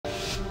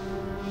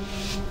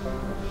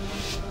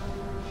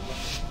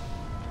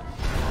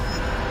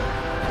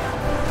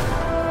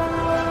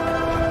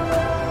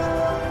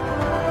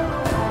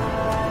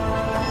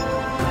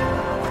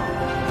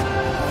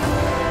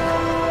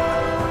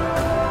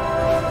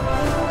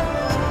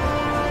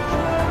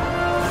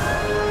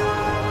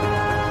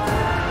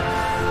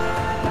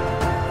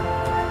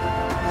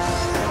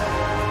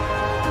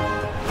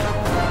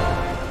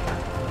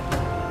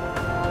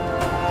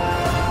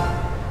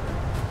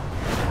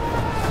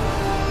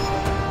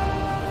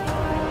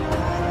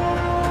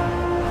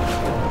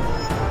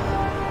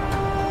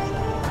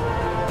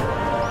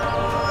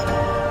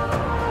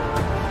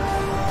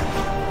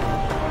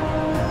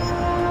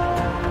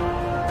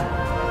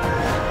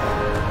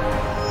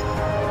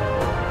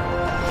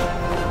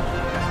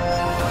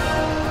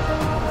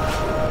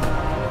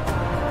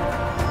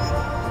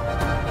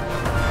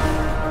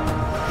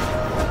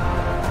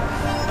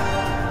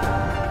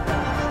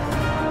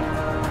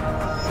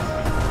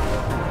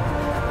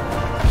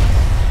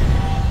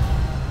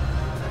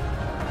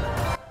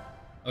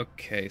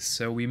Okay,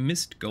 so we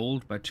missed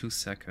gold by 2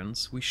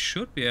 seconds. We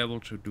should be able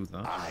to do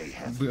that.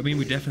 I mean,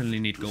 we definitely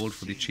need gold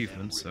for the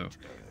achievement, so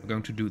we're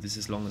going to do this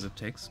as long as it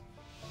takes.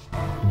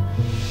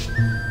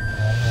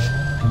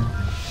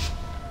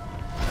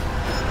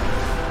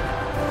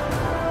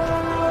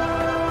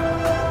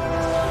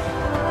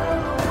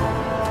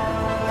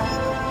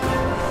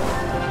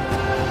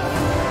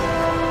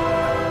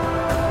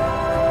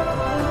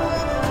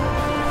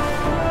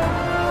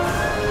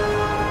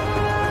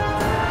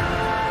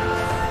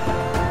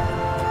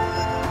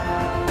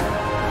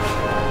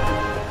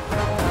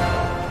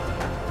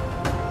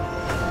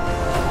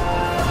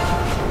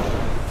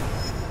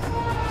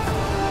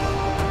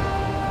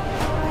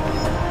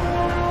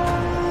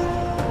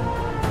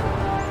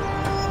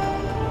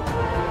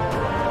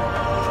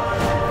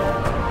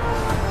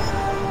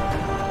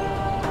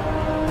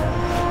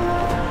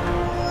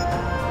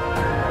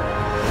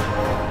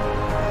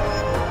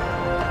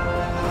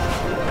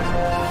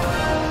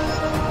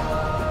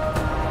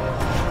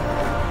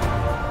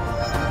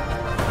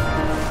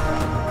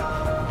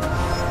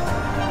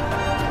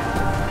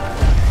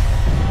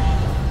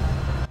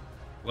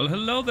 Well,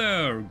 hello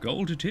there!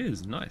 Gold it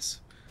is,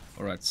 nice.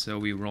 Alright, so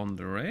we run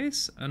the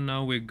race, and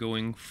now we're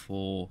going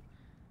for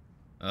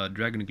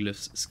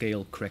Dragonglyph's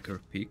Scale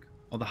Cracker Peak.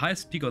 Or the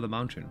highest peak of the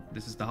mountain.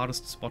 This is the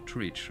hardest spot to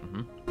reach.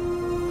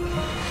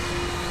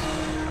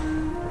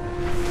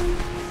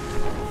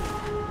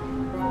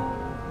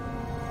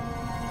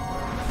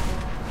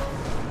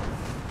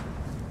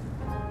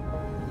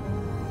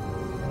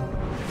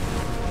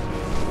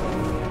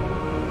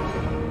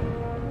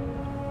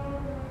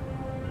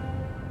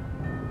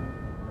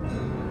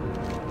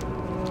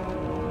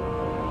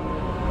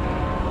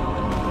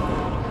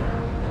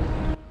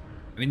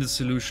 I mean, the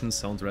solution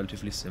sounds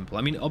relatively simple.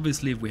 I mean,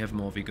 obviously, if we have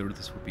more vigor,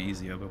 this would be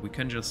easier, but we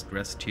can just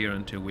rest here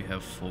until we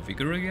have full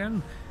vigor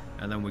again,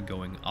 and then we're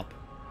going up.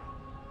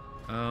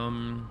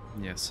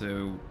 Yeah,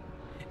 so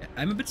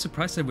I'm a bit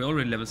surprised that we're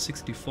already level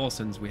 64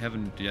 since we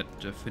haven't yet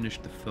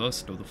finished the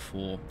first of the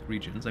 4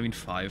 regions. I mean,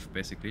 5,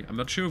 basically. I'm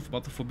not sure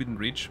about the Forbidden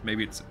Reach.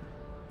 Maybe it's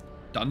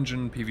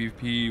dungeon,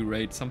 PvP,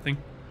 raid, something.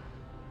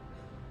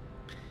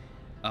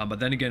 But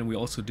then again, we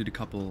also did a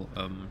couple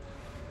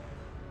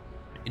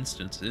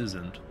instances,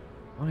 and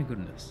oh my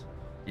goodness.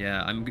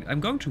 Yeah, I'm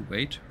going to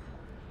wait.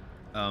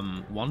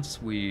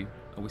 Once we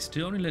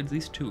still only let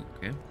these 2,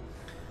 okay?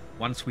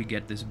 Once we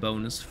get this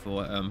bonus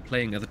for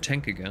playing as a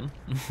tank again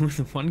with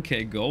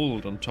 1k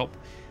gold on top,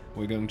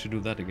 we're going to do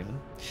that again.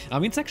 I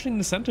mean, it's actually an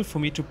incentive for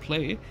me to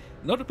play,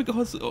 not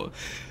because of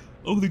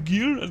the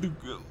gear and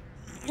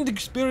the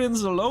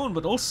experience alone,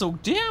 but also,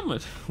 damn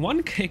it,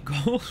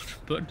 1k gold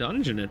per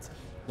dungeon. It's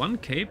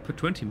 1k per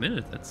 20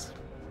 minutes.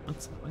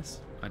 That's nice.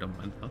 I don't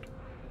mind that.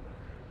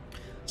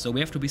 So we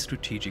have to be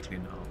strategically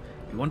now.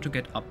 We want to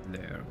get up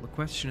there. The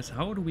question is,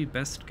 how do we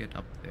best get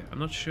up there? I'm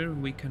not sure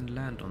we can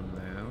land on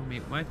there. We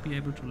might be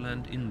able to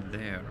land in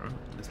there.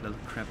 This little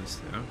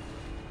crevice there.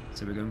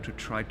 So we're going to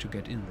try to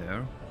get in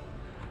there.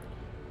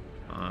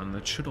 And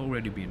that should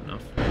already be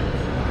enough.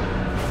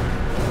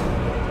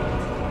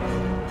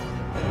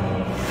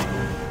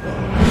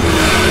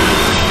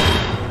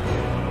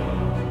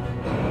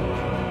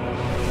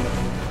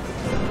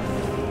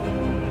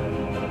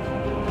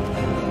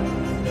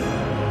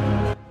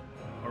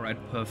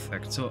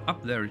 Perfect, so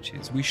up there it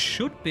is. We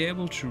should be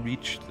able to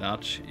reach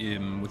that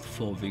with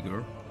full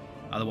vigor.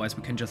 Otherwise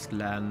we can just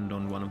land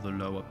on one of the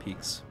lower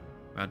peaks.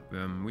 But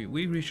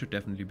we should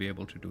definitely be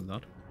able to do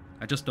that.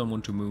 I just don't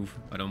want to move.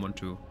 I don't want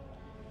to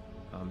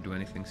do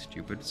anything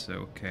stupid. So,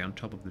 okay, on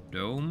top of the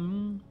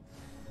dome.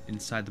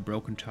 Inside the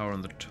broken tower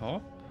on the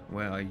top.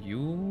 Where are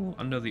you?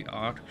 Under the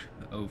arc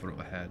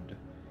overhead.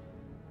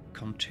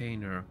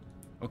 Container.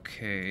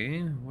 Okay,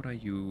 what are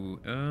you?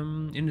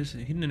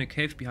 Hidden in a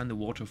cave behind the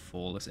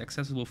waterfall. Is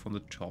accessible from the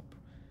top.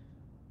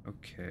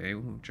 Okay,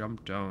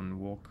 jump down,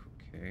 walk.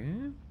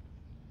 Okay.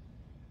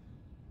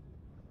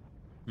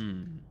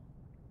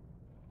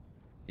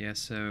 Yeah,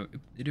 so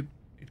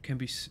it can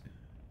be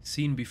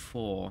seen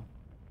before.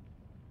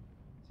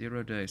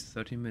 0 days,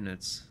 30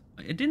 minutes.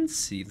 I didn't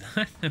see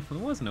that. There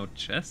was no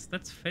chest.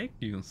 That's fake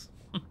news.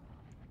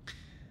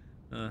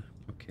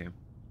 Okay.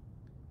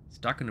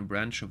 Stuck in a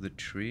branch of the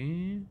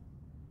tree.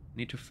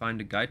 Need to find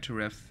a guide to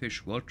rare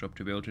fish world drop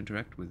to be able to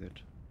interact with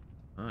it.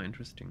 Ah,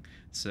 interesting.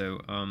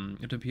 So,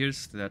 it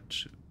appears that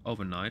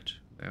overnight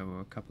there were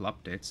a couple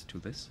updates to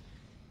this.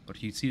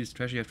 But you see this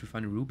treasure, you have to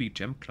find a ruby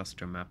gem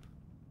cluster map.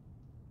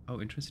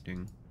 Oh,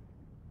 interesting.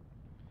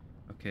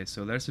 Okay,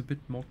 so there's a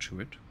bit more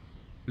to it.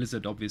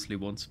 Blizzard obviously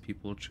wants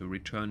people to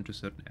return to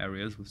certain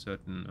areas with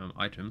certain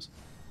items.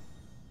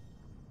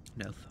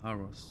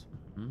 Neltharos.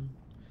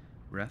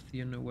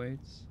 Rathian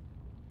awaits.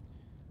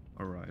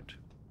 Alright.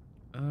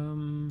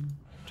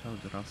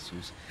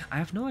 Taldrassus. I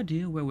have no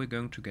idea where we're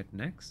going to get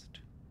next.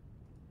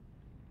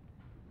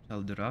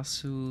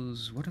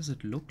 Taldrassus, what does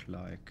it look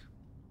like?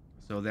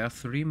 So there are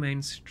 3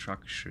 main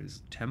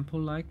structures.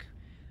 Temple-like.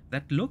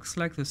 That looks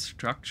like the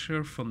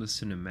structure from the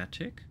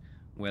cinematic,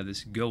 where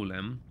this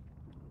golem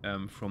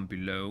from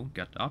below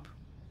got up.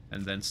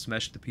 and then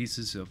smashed the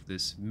pieces of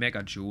this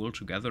mega jewel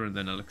together, and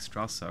then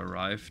Alexstrasza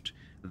arrived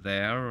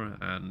there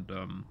and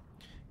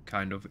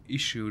kind of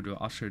issued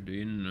or ushered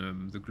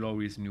in the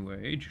glorious new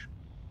age.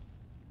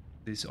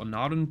 This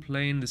Onarun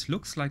plain, this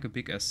looks like a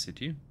big-ass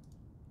city.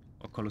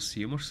 Or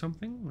Colosseum or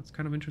something. That's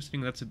kind of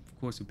interesting. That's, of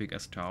course, a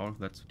big-ass tower.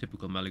 That's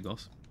typical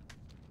Malygos.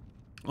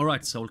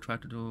 Alright, so we'll try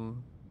to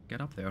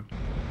get up there.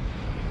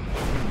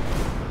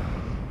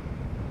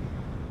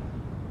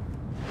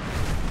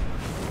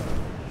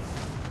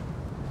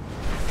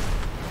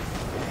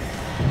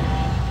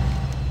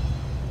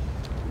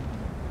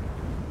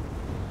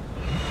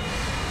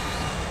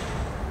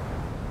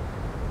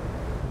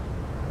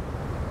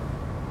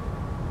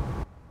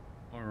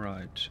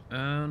 Alright,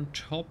 and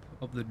top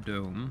of the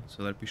dome,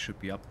 so that we should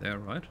be up there,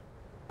 right?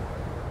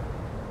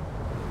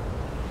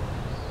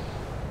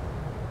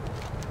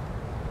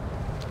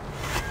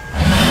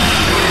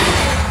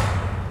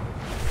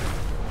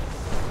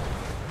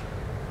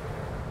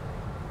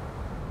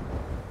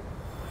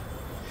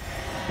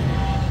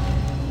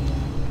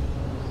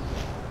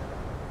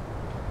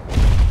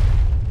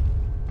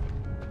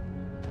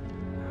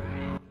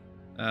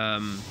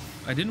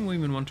 I didn't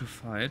even want to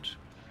fight.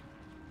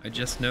 I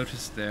just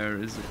noticed there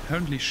is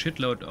apparently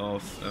shitload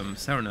of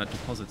Serenite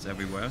deposits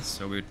everywhere,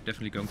 so we're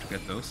definitely going to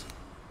get those.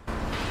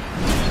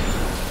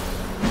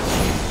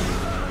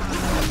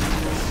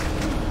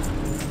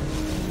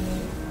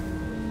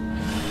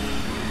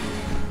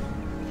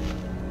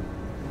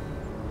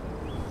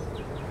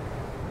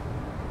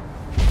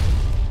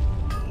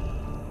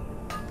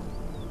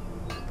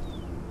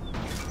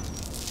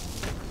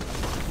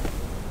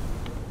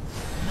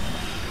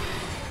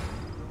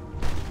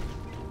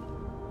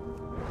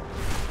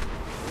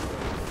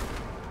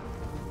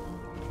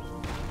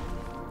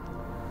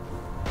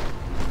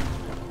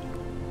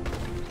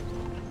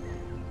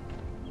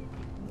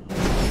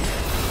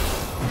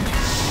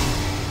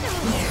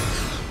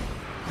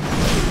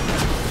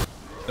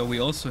 So we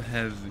also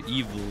have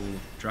evil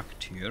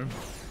Draktyr,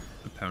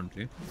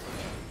 apparently.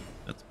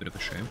 That's a bit of a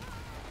shame.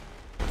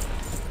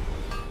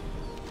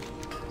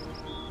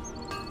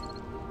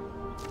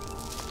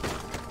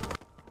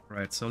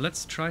 Right, so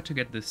let's try to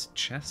get this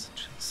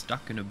chest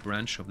stuck in a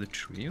branch of the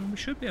tree, and we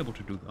should be able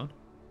to do that.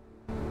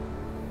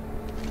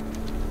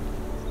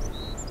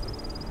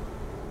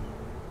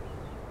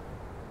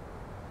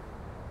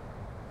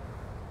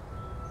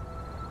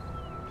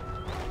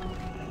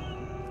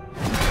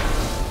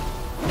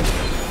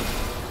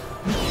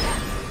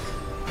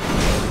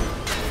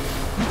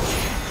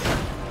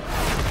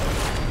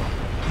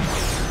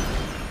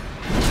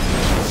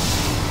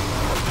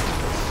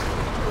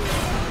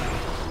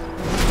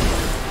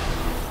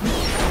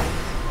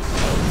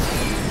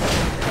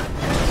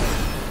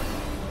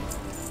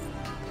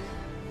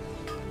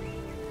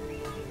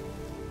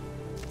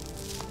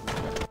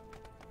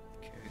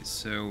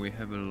 So we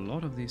have a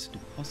lot of these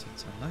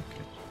deposits, I like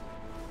it.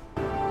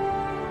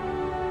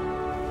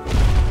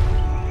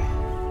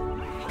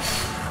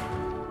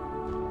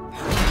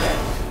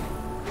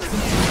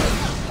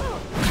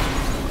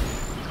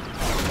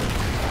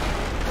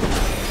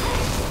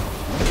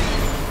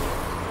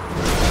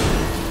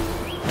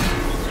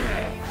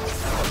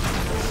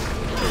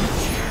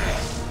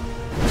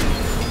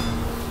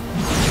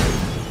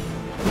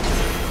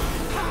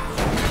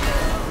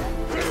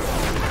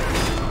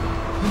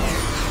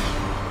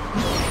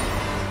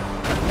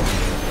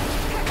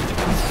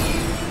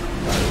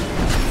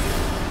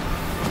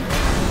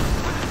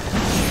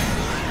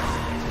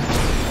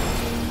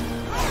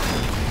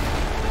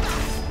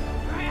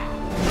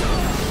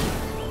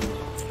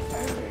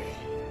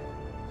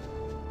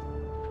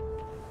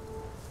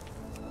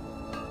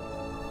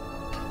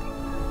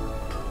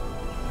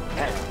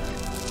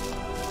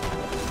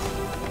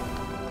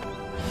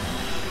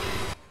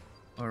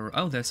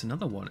 Oh, there's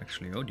another one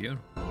actually, oh dear.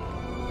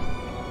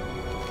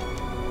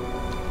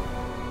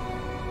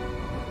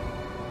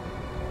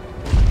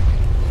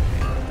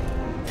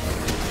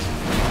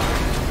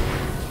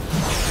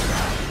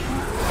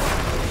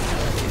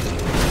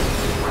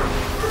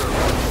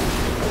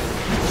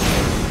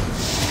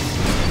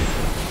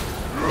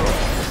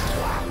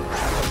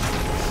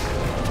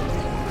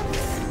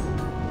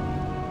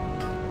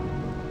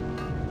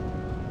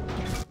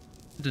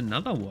 And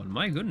another one,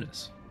 my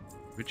goodness.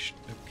 Rich,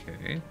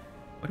 okay.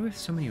 Why do we have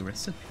so many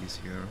recipes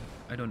here?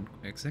 I don't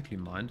exactly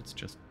mind, it's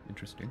just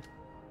interesting.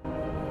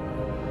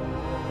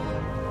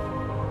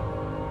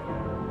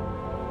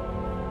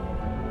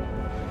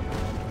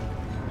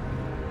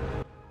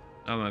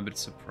 I'm a bit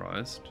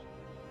surprised.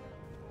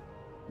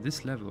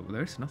 This level,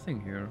 there's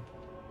nothing here.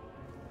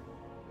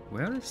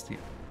 Where is the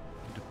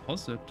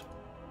deposit?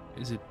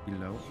 Is it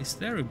below? Is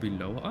there a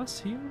below us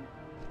here?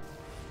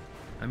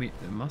 I mean,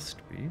 there must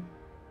be.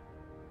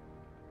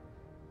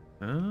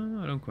 I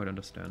don't quite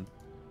understand.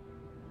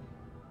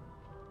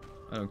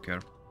 I don't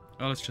care.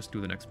 Oh, let's just do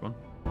the next one.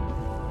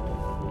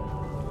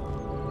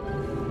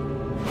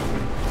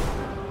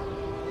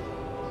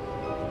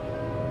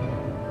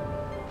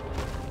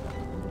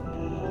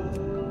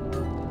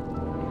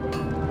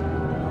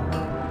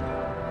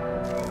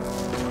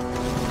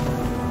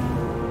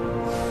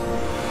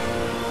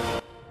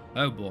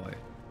 Oh boy.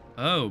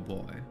 Oh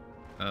boy.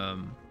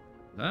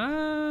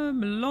 A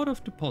lot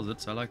of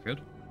deposits, I like it.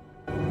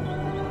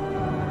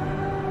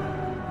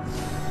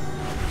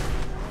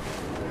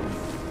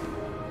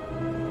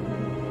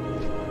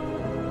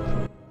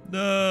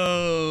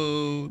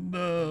 No,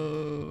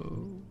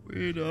 no,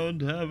 we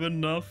don't have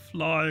enough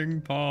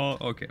flying power.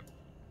 Okay,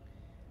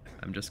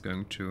 I'm just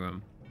going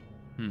to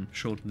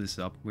shorten this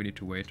up. We need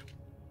to wait.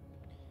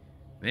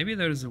 Maybe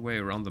there's a way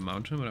around the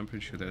mountain, but I'm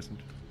pretty sure there isn't.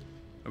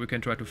 Or we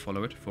can try to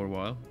follow it for a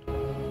while.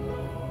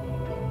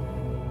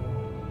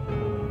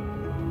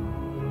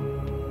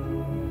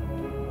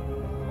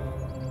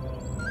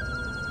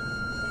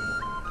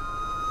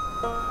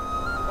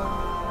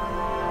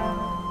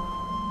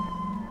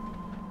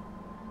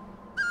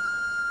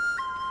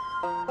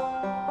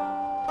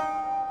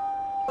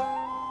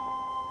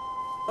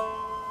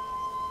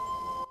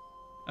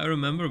 I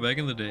remember back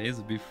in the days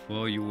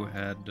before you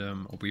had,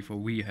 or before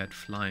we had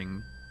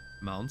flying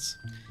mounts,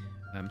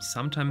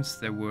 sometimes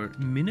there were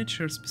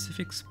miniature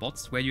specific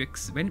spots where you,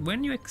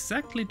 when you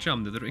exactly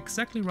jumped at the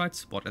exactly right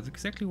spot, at the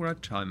exactly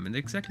right time, and the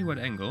exactly right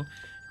angle,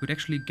 you could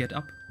actually get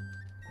up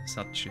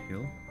such a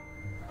hill.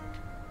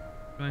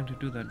 I'm trying to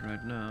do that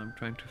right now. I'm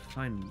trying to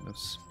find a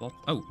spot.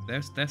 Oh,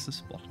 there's a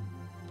spot.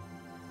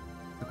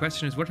 The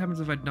question is, what happens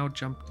if I now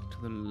jump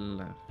to the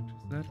left?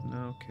 Is that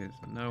no? Okay,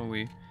 so now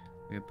we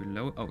are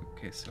below. Oh,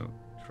 okay, so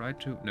try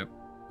to... No.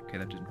 Okay,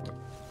 that didn't work.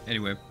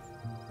 Anyway.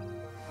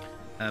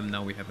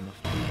 Now we have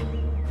enough.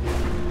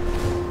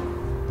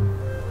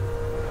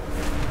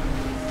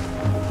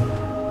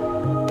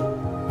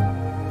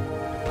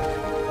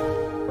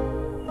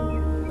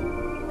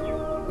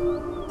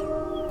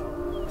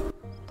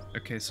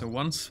 Okay, so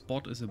one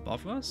spot is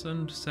above us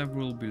and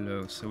several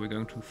below. So we're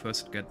going to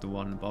first get the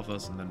one above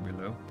us and then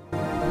below.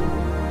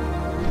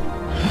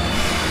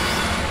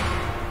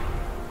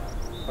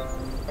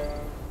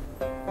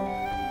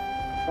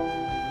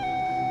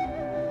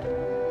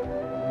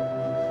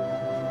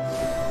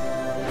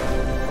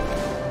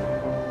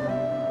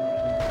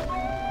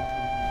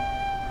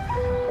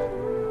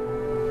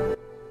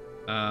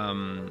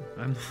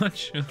 I'm not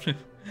sure if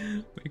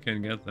we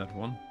can get that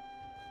one.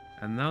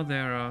 And now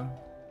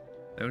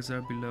those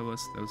are below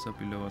us, those are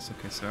below us.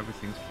 Okay, so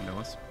everything's below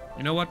us.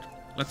 You know what?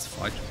 Let's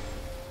fight.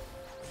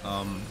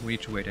 We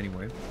need to wait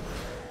anyway.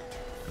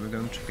 And we're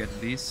going to get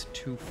these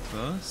two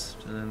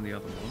first, and then the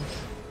other one.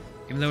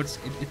 Even though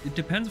it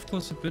depends, of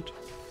course, a bit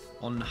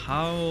on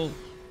how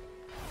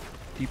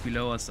deep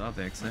below us are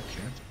they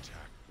exactly.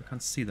 I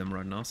can't see them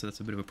right now, so that's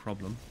a bit of a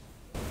problem.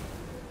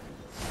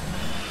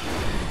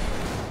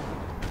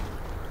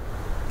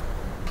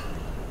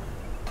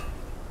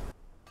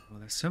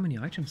 So many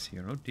items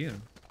here, oh dear.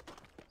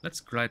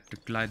 Let's glide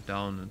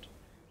down and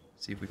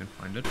see if we can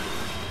find it.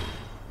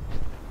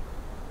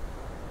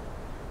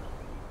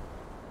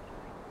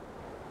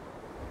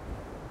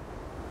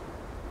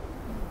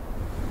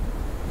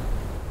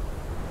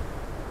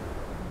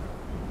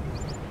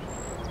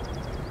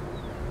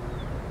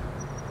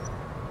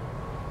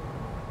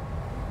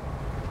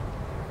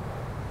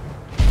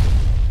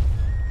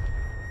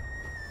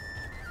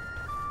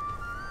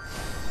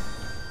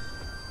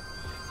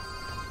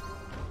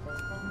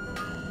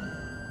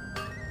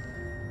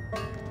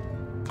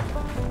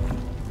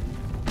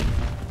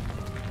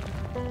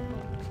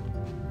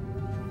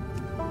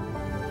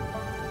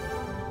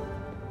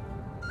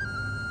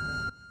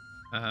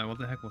 What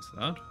the heck was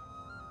that?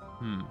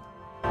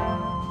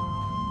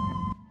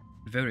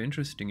 Very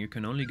interesting. You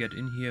can only get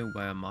in here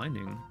via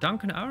mining.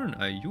 Duncan Aaron,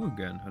 are you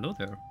again? Hello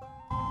there.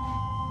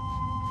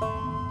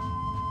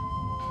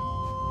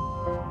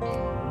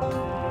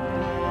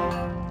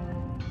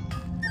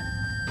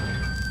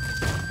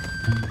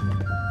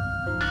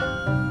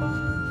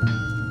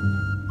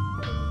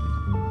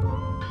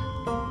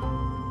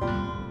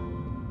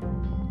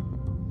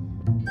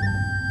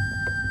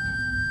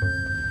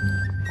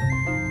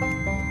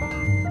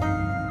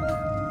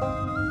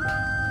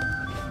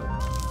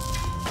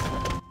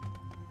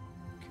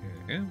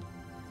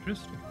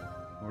 Interesting.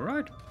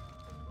 Alright.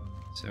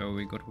 So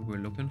we got what we're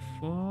looking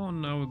for.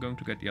 Now we're going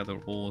to get the other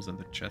ores and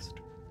the chest.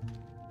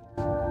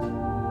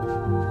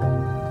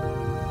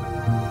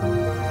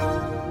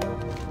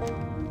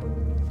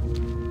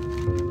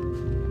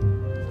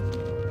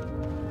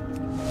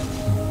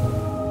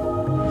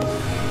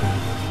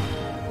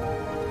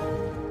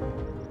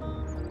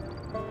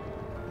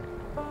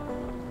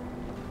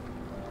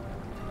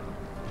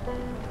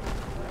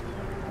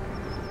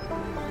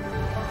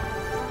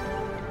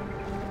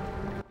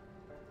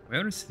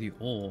 Where is the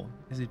ore?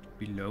 Is it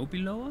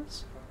below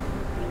us?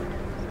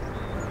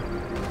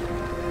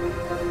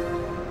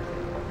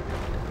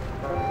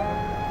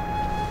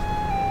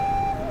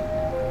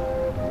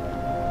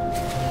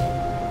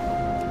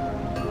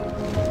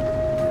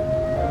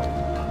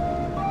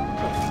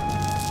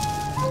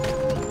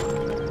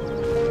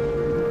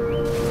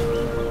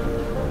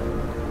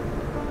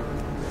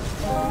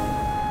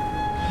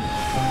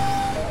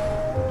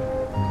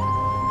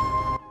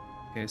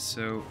 Okay,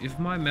 so if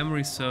my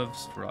memory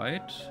serves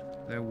right,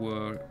 there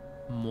were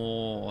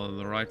more on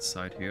the right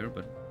side here,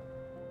 but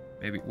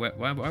Maybe. Why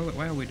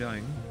are we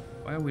dying?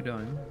 Why are we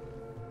dying?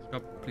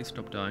 Stop! Please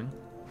stop dying.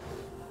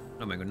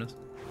 Oh my goodness.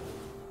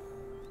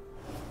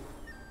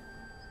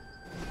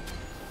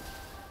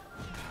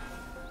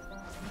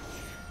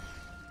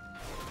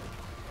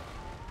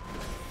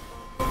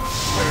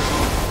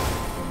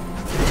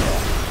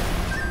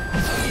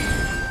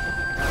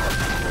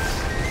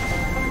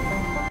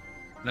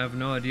 I have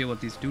no idea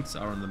what these dudes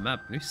are on the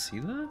map. Do you see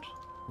that?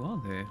 Who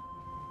are they?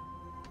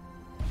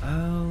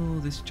 Oh,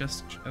 this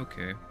just...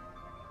 okay.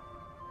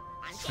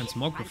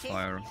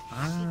 Transmogrifier.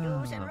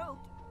 Ah.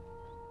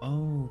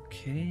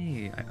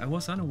 Okay. I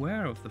was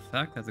unaware of the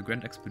fact that the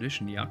Grand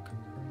Expedition Yak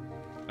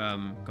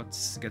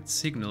gets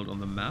signaled on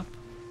the map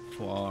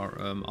for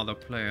other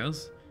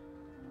players.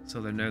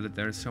 So they know that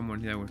there is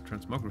someone here with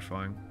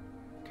transmogrifying.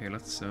 Okay,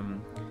 let's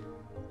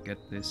get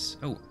this...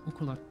 oh,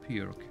 Oculate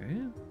Pier,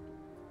 okay.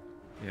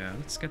 Yeah,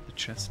 let's get the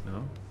chest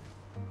now.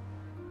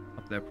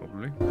 Up there,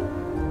 probably.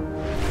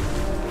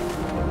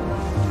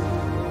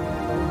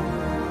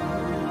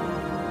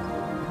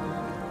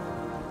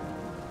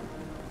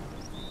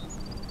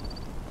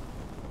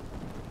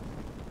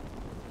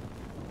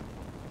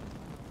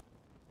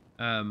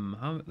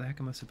 How the heck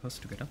am I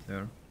supposed to get up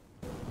there?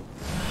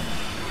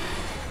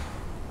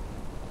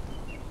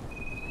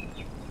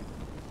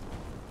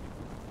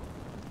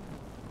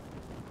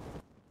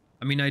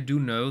 I mean, I do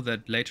know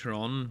that later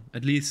on,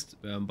 at least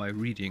by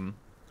reading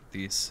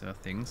these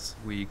things,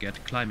 we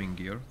get climbing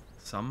gear.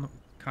 Some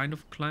kind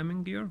of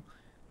climbing gear.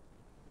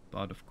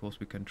 But of course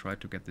we can try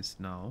to get this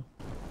now.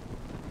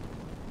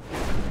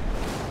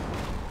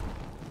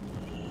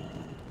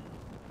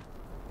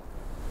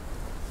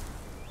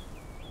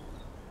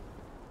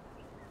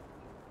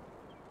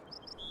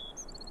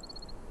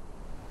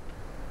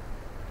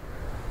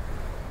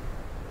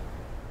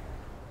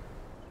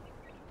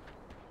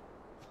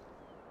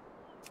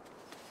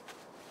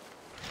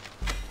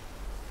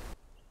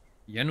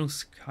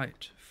 Janus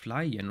Kite.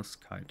 Fly Janus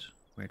Kite.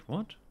 Wait,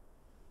 what?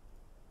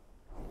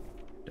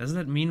 Does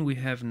that mean we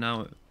have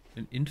now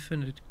an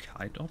infinite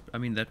kite I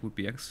mean, that would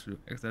be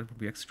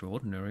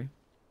extraordinary.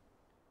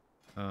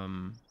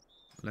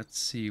 Let's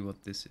see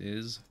what this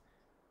is.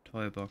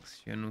 Toy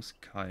box, Janus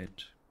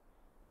Kite.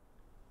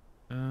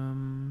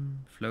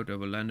 Float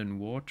over land and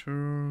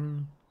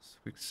water.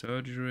 Quick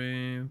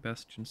surgery.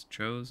 Bastions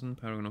chosen.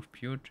 Paragon of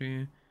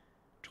purity.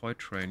 Toy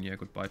train. Yeah,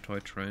 goodbye toy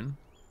train.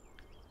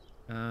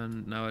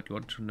 And now I'd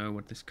want to know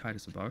what this kite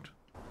is about.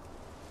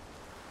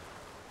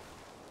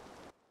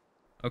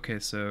 Okay,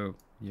 so,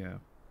 yeah.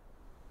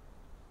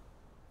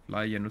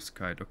 Fly Janus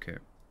Kite, okay.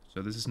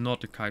 So this is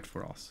not a kite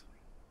for us.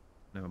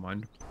 Never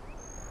mind.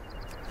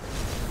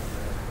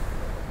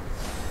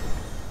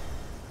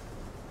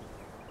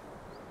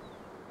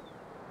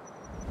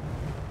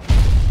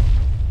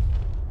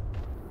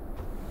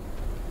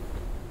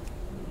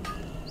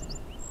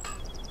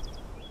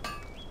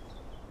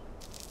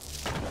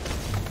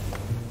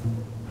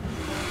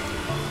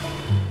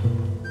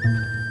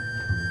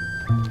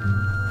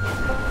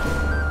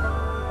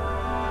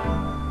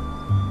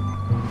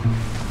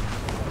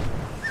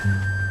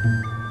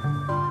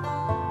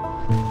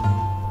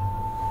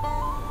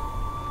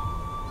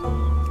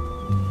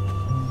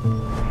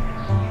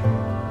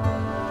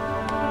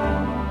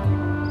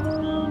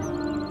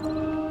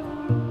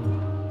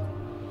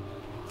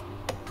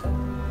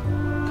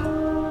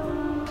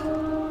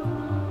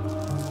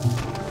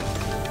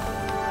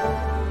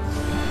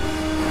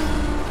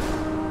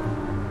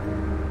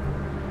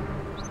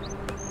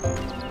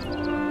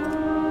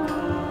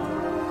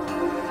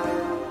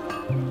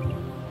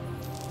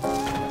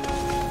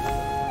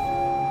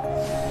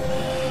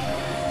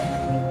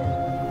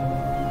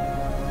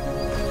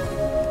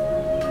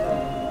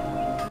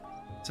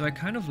 So I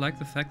kind of like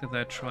the fact that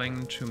they're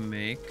trying to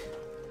make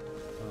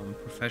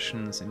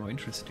professions more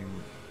interesting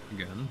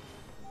again.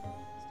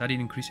 Study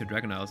and increase your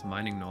Dragon Isles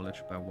mining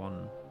knowledge by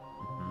 1.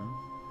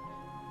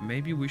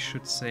 Maybe we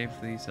should save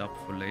these up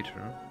for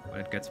later, when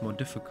it gets more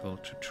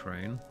difficult to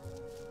train.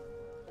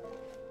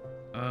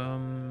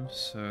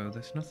 So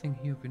there's nothing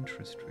here of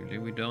interest really.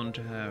 We don't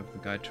have the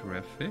guide to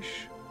rare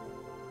fish.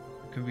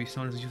 It can be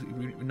sound as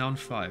noun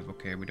 5.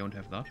 Okay, we don't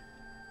have that.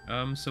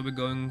 So we're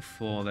going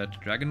for that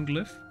dragon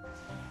glyph.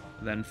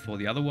 Then for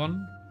the other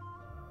one,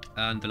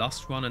 and the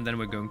last one, and then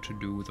we're going to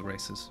do the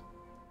races.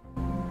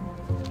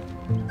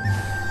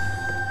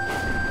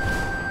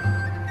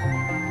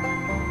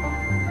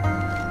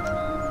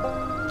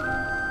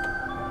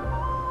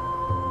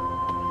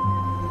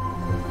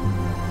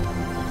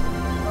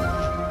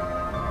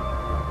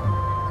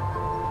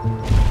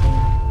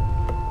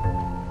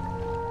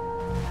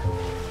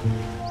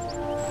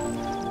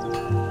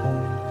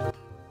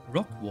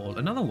 Rock wall,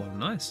 another one,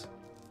 nice.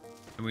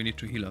 And we need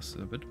to heal us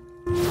a bit.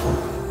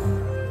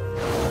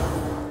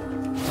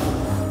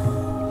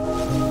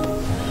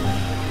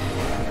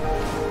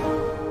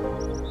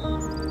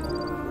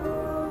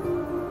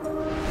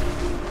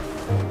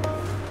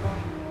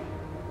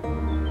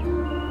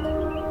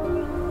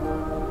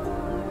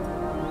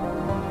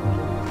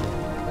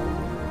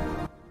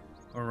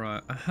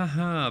 Alright,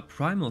 haha,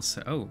 primal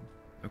oh,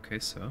 okay,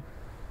 sir.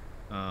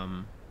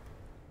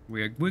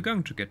 We're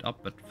going to get up,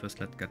 but first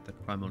let's get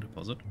that primal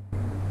deposit.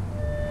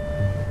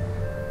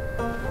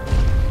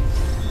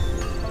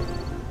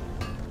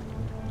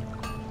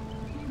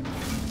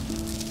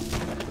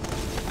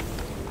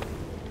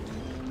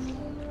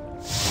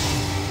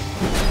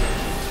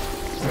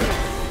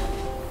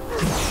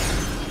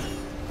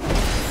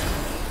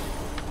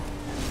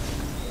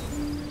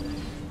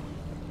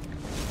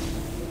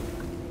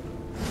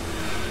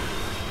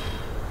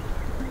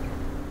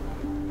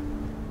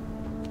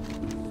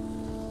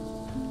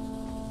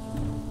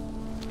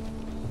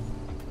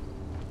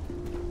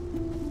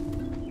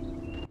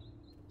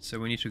 So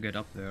we need to get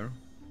up there.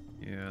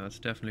 Yeah, that's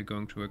definitely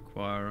going to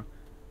require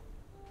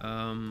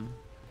at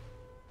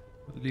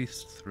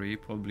least 3,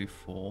 probably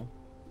 4.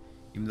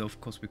 Even though,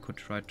 of course, we could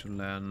try to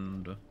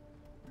land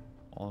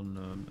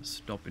on a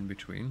stop in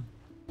between.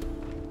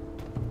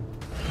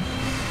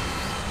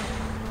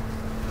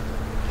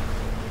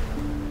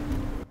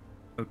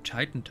 Oh,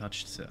 Titan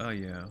touched. Oh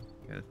yeah,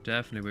 yeah.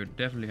 Definitely, we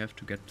definitely have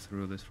to get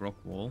through this rock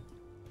wall.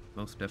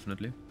 Most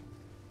definitely.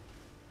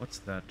 What's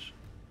that?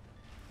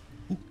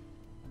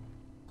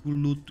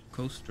 Kulut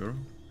coaster.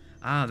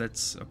 Ah,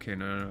 that's okay.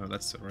 No,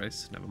 that's a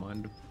race. Never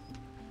mind.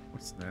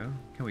 What's there?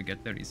 Can we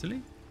get there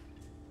easily?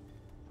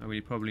 Oh, we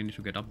probably need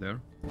to get up there.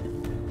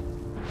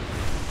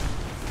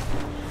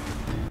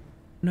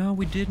 No,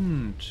 we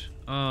didn't.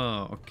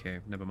 Oh, okay.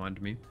 Never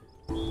mind me.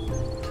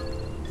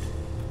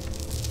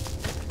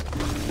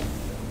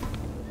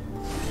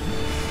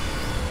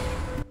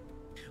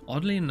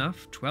 Oddly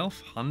enough,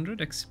 1200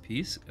 XP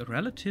is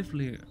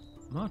relatively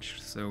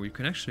much, so you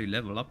can actually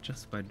level up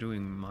just by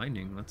doing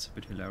mining. That's a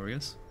bit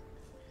hilarious.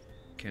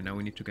 Okay, now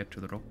we need to get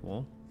to the rock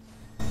wall.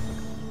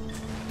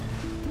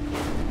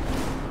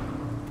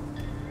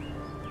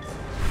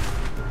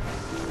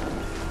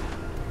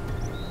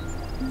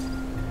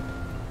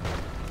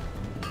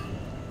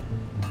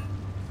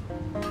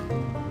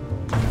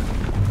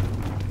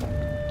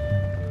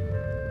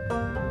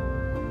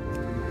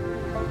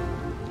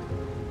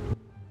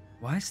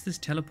 Why is this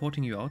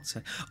teleporting you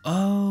outside?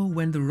 Oh,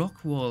 when the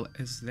rock wall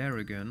is there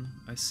again.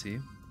 I see.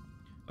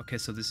 Okay,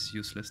 so this is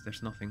useless.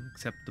 There's nothing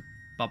except the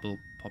bubble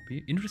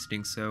poppy.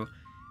 Interesting. So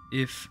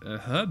if a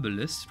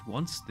herbalist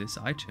wants this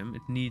item,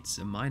 it needs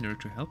a miner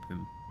to help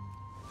him.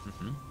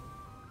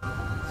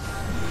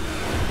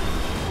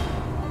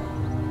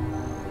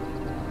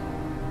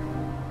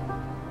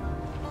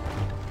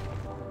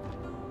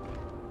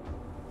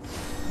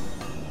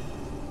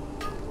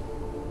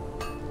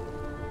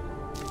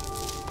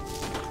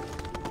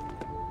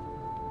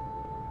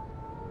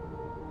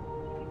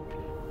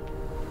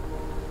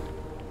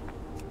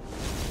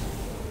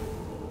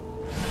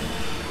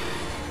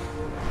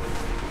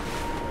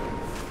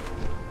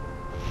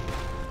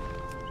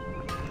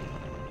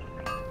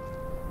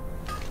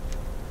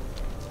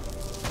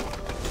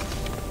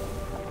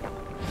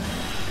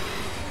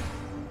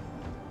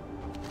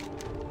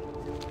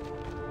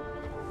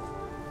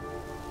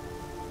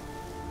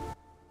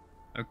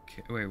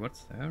 Okay, wait,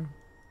 what's there?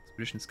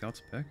 Expedition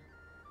Scouts pack?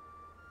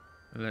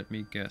 Let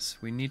me guess.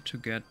 We need to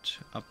get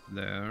up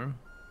there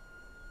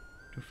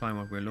to find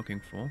what we're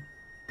looking for.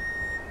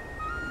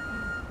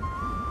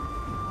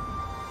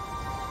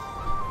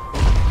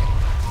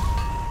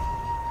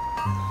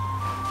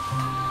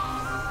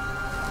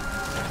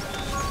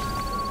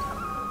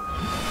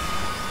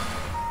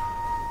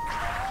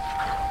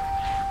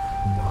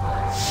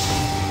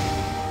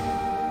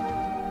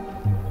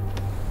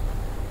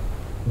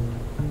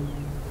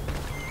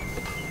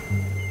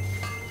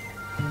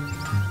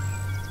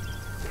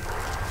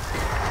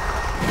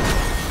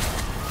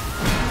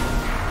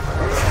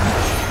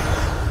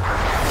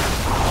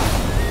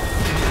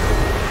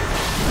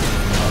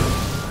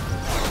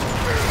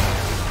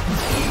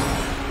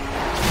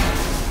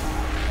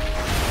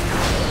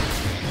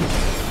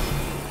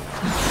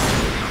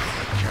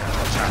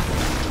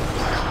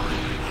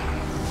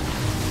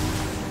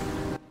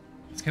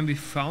 Can be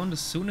found as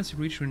soon as you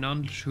reach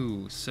Renown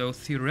 2, so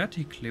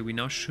theoretically we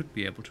now should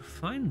be able to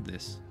find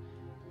this.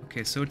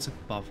 Okay, so it's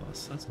above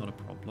us, that's not a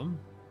problem.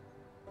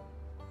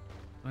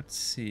 Let's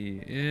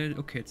see,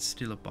 okay, it's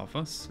still above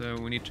us, so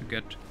we need to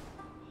get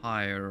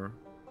higher.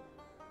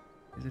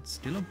 Is it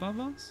still above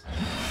us?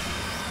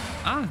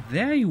 Ah,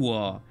 there you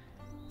are!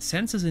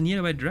 Senses a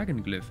nearby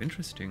dragon glyph,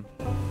 interesting.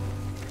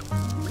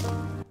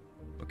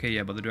 Okay,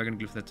 yeah, but the dragon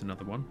glyph, that's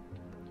another one.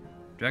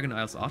 Dragon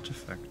Isle's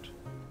artifact,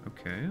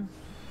 okay.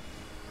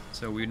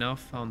 So we now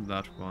found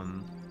that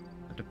one.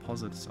 The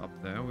deposits up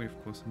there. We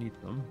of course need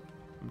them.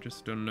 I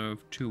just don't know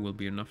if 2 will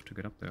be enough to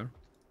get up there.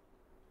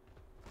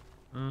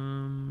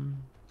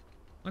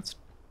 Let's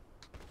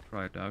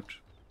try it out.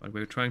 But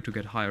we're trying to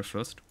get higher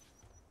first.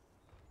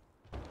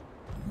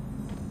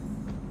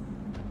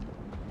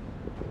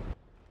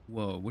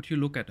 Whoa, would you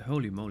look at...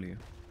 Holy moly.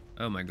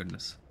 Oh my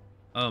goodness.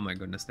 Oh my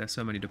goodness, there's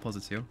so many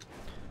deposits here.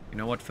 You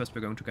know what? First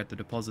we're going to get the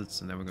deposits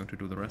and then we're going to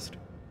do the rest.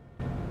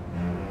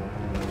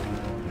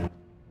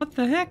 What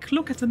the heck?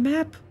 Look at the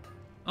map!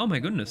 Oh my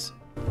goodness.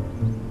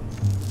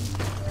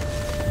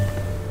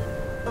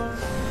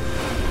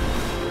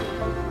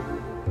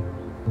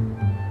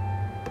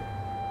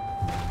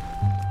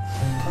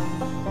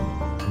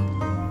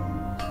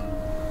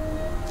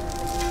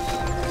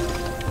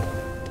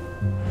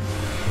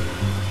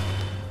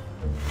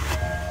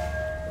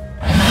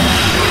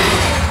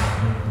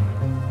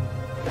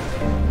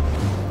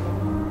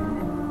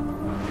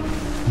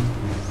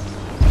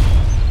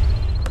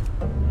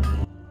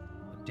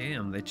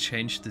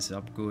 change this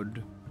up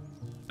good.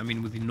 I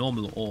mean, with the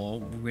normal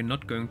ore, we're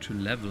not going to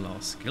level our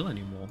skill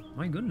anymore.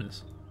 My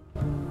goodness.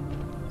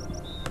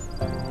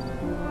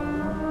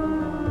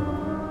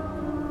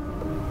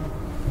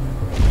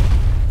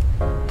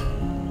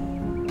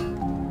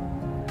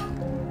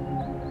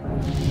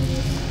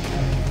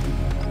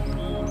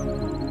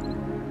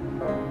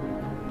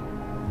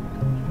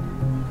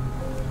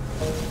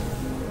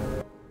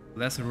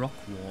 There's a rock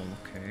wall,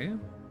 okay.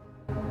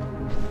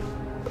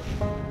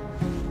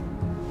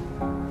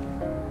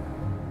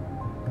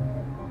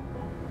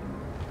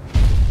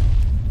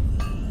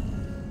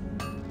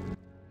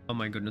 Oh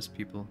my goodness,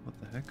 people, what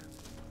the heck?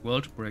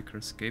 Worldbreaker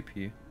escape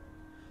here.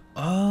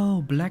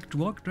 Oh, Black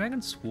Dwarf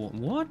Dragon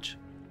Swarm, what?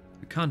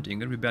 We can't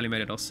ding it, we barely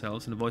made it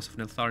ourselves, and the voice of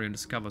Neltharion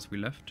discovers we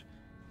left.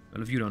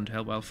 Well, if you don't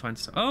help, I'll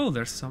find oh,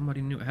 there's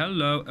somebody new.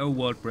 Hello, a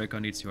Worldbreaker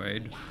needs your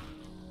aid.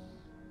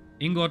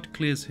 Ingot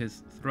clears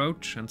his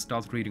throat and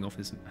starts reading off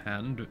his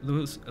hand.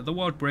 The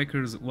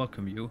Worldbreakers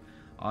welcome you.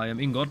 I am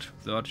Ingot,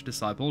 third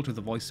disciple to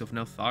the voice of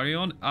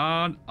Neltharion,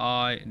 and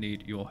I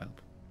need your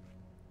help.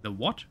 The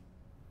what?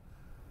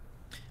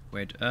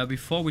 Wait,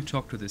 before we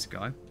talk to this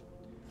guy,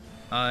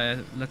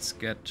 let's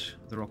get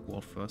the rock wall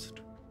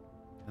first.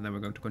 And then we're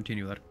going to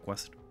continue that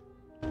quest.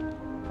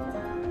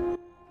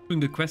 Doing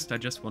the quest, I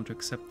just want to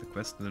accept the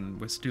quest, and then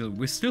we're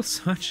still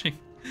searching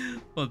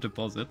for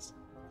deposits.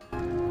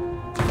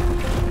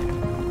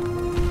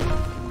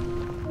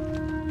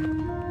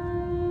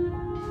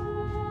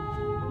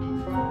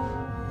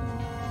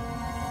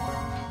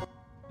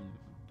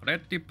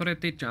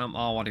 Pretty jam.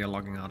 Oh, what are you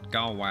looking at?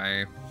 Go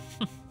away.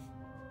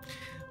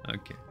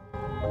 Okay.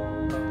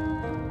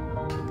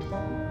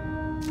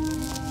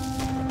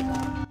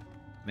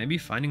 Maybe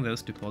finding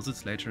those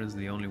deposits later is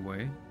the only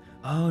way.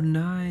 Oh,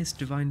 nice.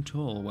 Divine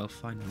Toll. Well,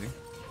 finally.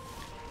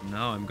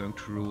 Now I'm going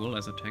to rule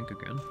as a tank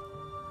again.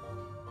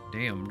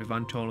 Damn,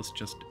 Divine Toll is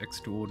just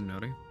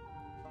extraordinary.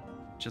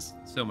 Just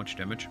so much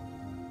damage.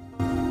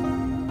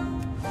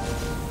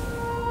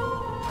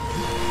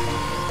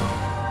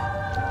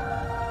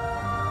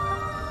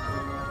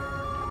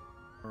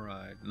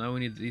 Now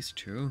we need these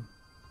two,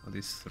 or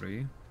these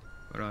three.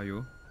 Where are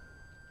you?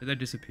 Did they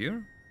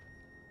disappear?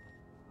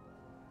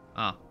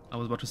 Ah, I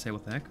was about to say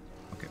what the heck.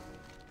 Okay.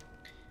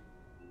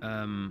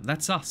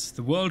 That's us.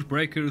 The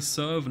Worldbreakers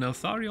serve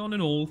Neltharion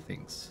in all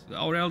things.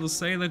 Our elders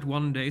say that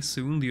one day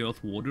soon the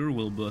Earth Warder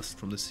will burst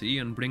from the sea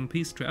and bring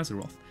peace to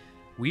Azeroth.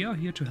 We are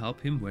here to help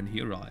him when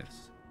he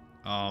arrives.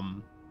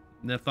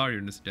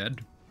 Neltharion is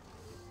dead.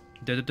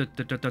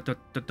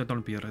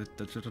 Don't be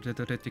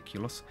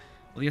ridiculous.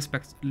 Well, the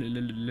aspects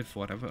live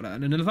forever,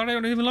 and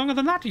Neltharion even longer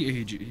than that.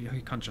 He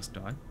can't just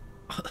die.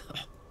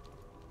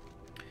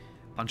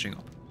 Punching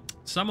up.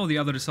 Some of the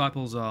other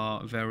disciples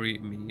are very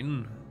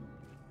mean.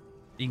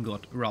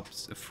 Ingot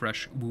rubs a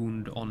fresh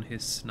wound on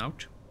his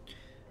snout.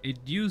 It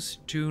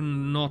used to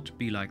not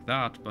be like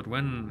that, but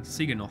when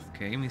Siginoth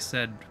came, he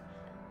said,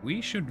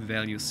 "We should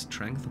value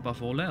strength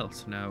above all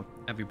else. Now,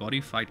 everybody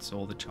fights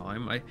all the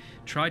time. I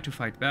try to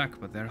fight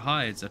back, but their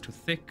hides are too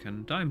thick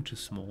and I'm too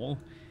small.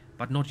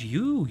 But not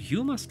you.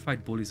 You must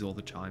fight bullies all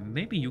the time.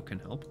 Maybe you can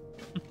help."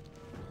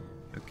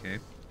 Okay.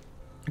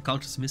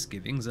 Cultist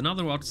misgivings.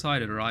 Another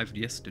outsider arrived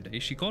yesterday.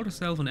 She called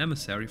herself an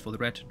emissary for the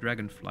Red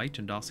Dragonflight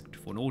and asked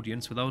for an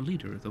audience with our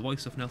leader, the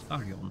voice of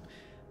Neltharion.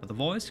 But the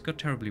voice got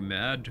terribly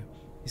mad.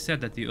 He said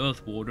that the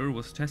Earth Warder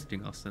was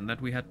testing us and that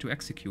we had to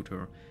execute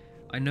her.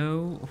 I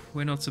know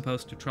we're not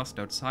supposed to trust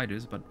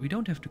outsiders, but we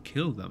don't have to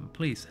kill them.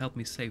 Please help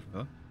me save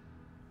her.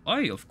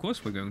 Aye, of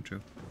course we're going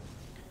to.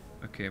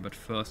 Okay, but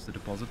first the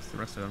deposits, the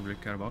rest I don't really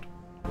care about.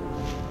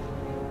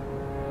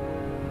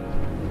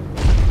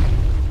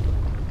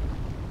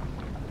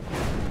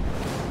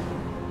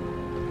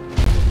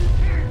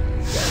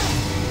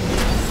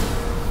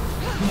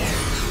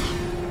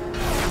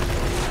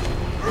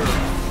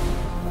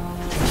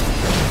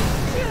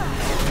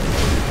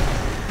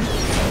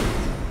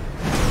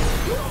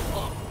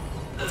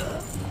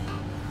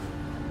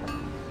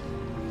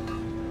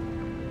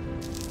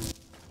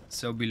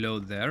 So below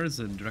there is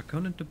a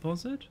Draconic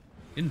deposit?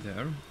 In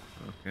there?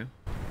 Okay.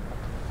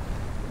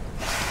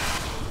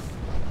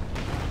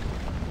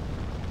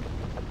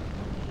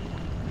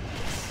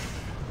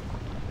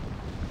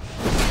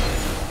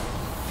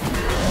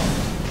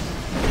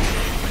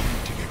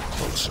 To get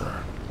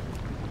closer.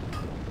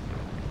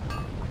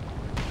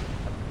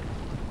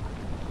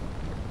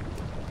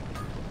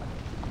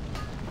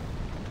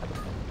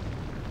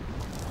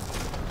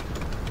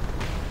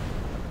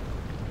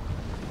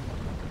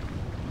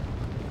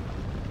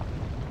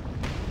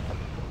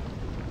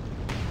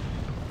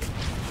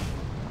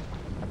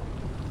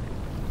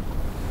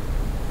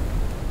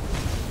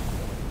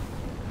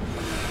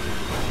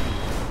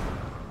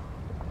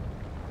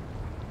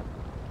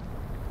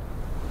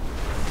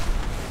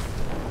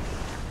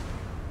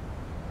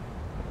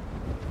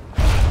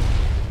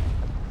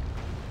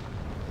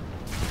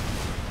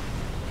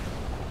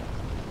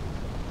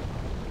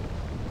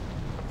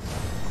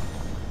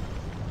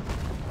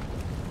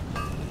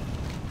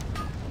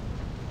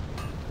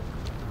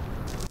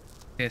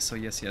 Okay, so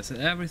yes,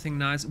 everything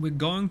nice. We're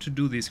going to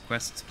do these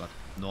quests, but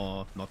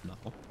no, not now.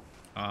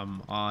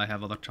 I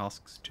have other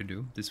tasks to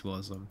do. This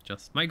was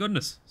just, my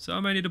goodness,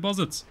 so many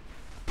deposits.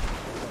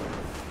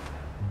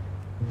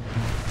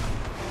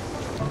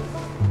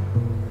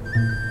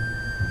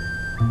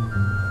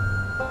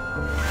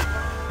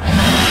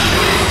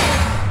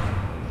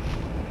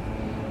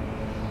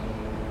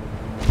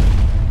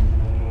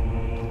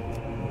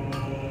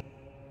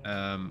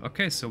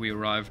 Okay, so we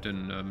arrived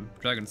in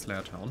Dragon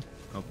Slayer Town.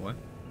 Oh boy,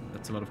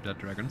 that's a lot of dead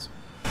dragons.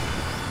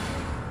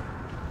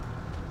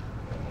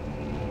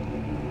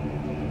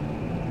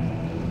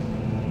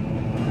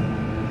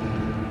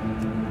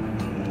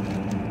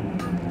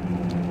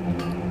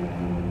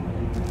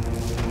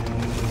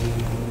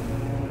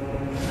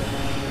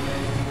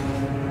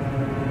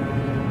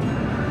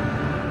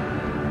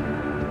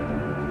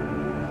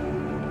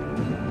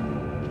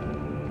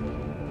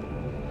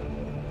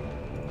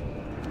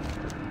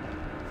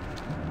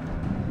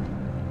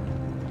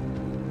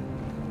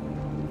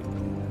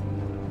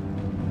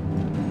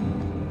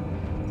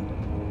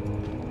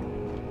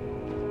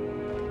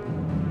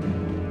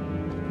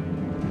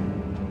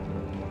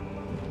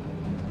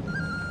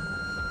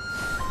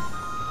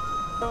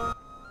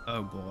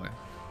 Oh boy.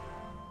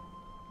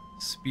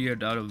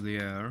 Speared out of the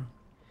air.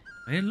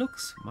 And it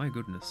looks, my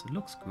goodness, it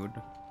looks good.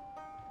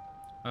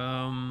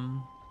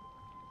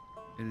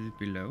 Is it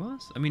below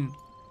us? I mean,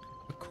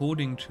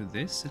 according to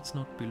this, it's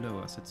not below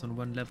us. It's on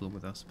one level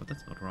with us, but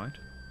that's not right.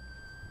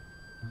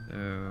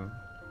 So,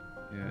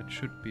 yeah, it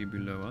should be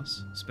below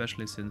us,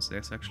 especially since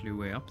there's actually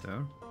way up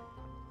there.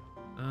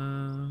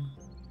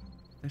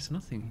 There's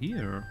nothing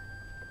here.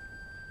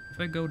 If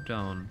I go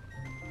down,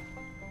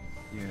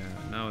 yeah,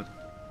 now it.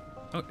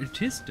 Oh,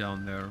 it is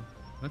down there.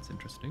 That's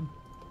interesting.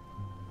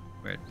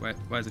 Wait,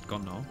 why is it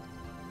gone now?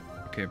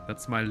 Okay,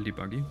 that's mildly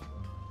buggy.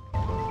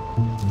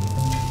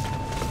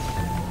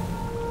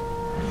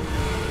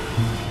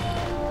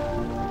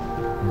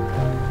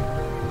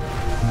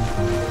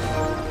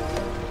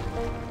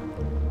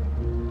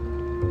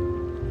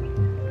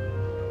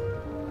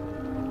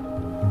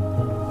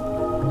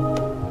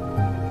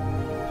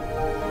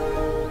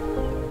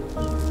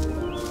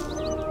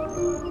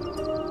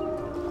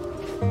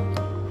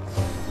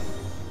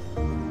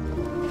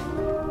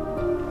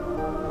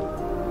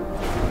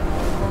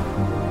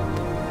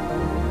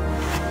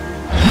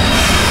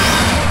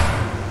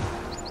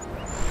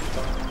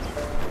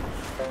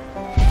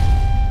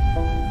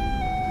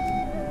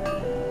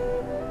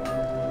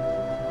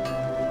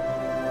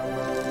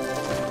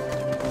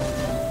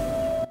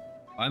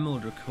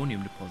 Primal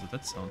Draconium deposit,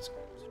 that sounds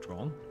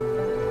strong.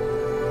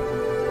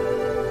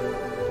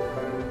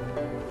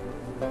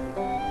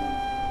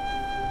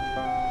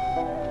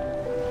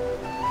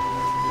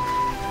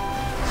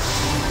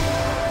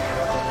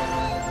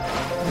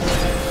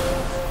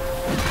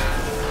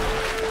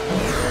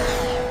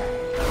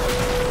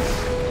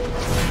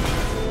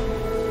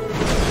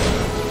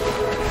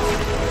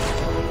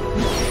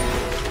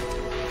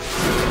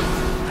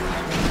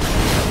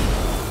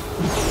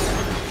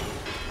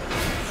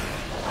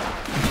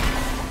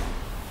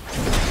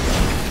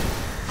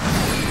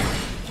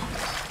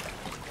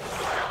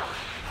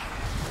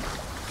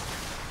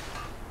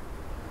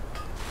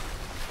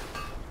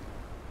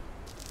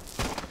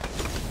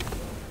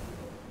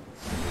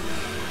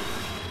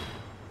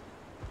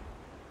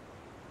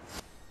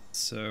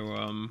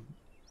 So,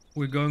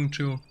 we're going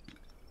to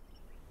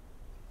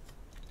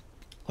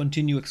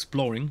continue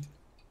exploring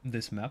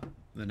this map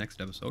in the next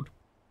episode.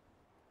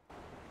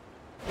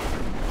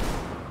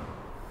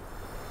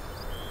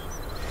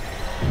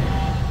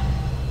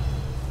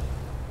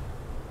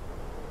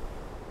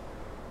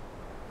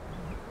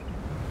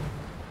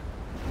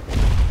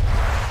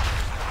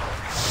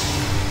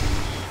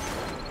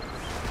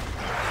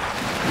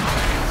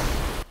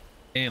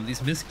 Damn, these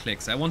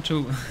misclicks. I want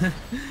to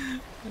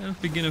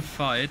begin a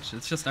fight.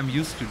 It's just I'm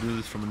used to do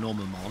this from a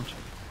normal mount.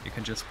 You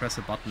can just press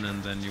a button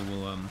and then you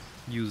will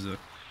use an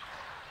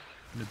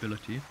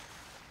ability.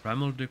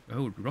 Primal dip.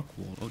 Oh, rock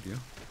wall. Oh dear.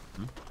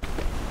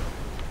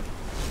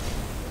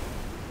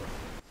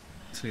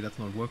 Actually, that's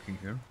not working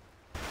here.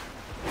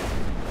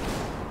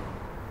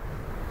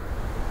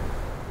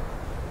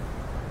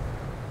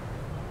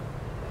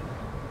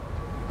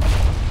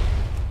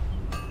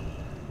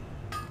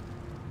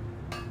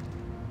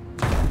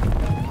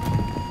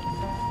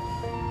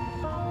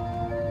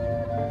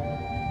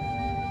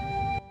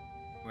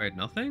 Wait,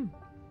 nothing?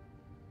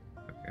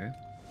 Okay.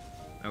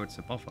 Oh, it's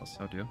above us.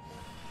 Oh dear.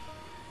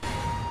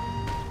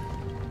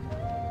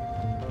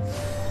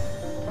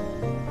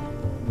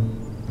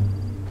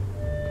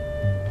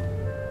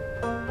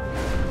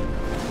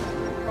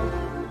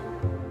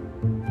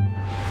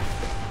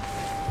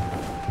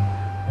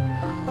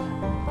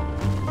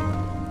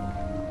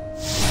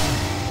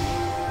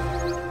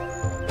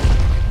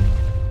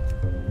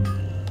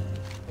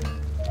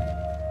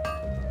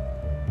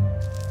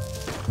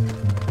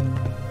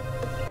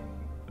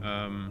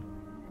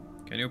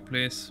 Can you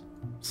please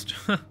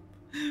stop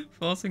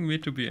forcing me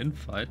to be in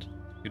fight?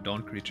 You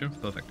don't, creature.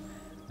 Perfect.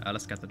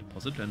 Let's get the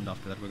deposit, and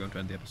after that we're going to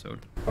end the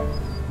episode.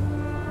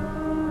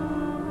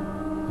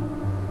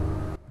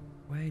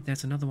 wait,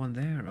 there's another one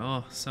there.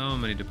 Oh, so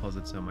many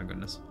deposits. Oh my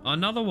goodness.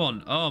 Another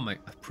one. Oh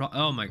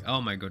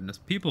my goodness.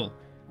 People,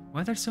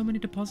 why are there so many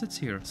deposits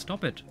here?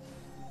 Stop it.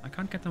 I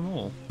can't get them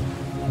all.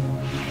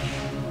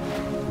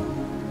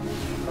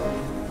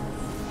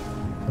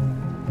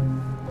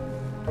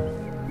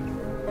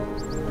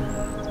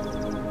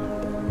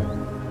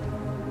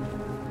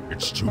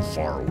 It's too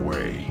far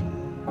away.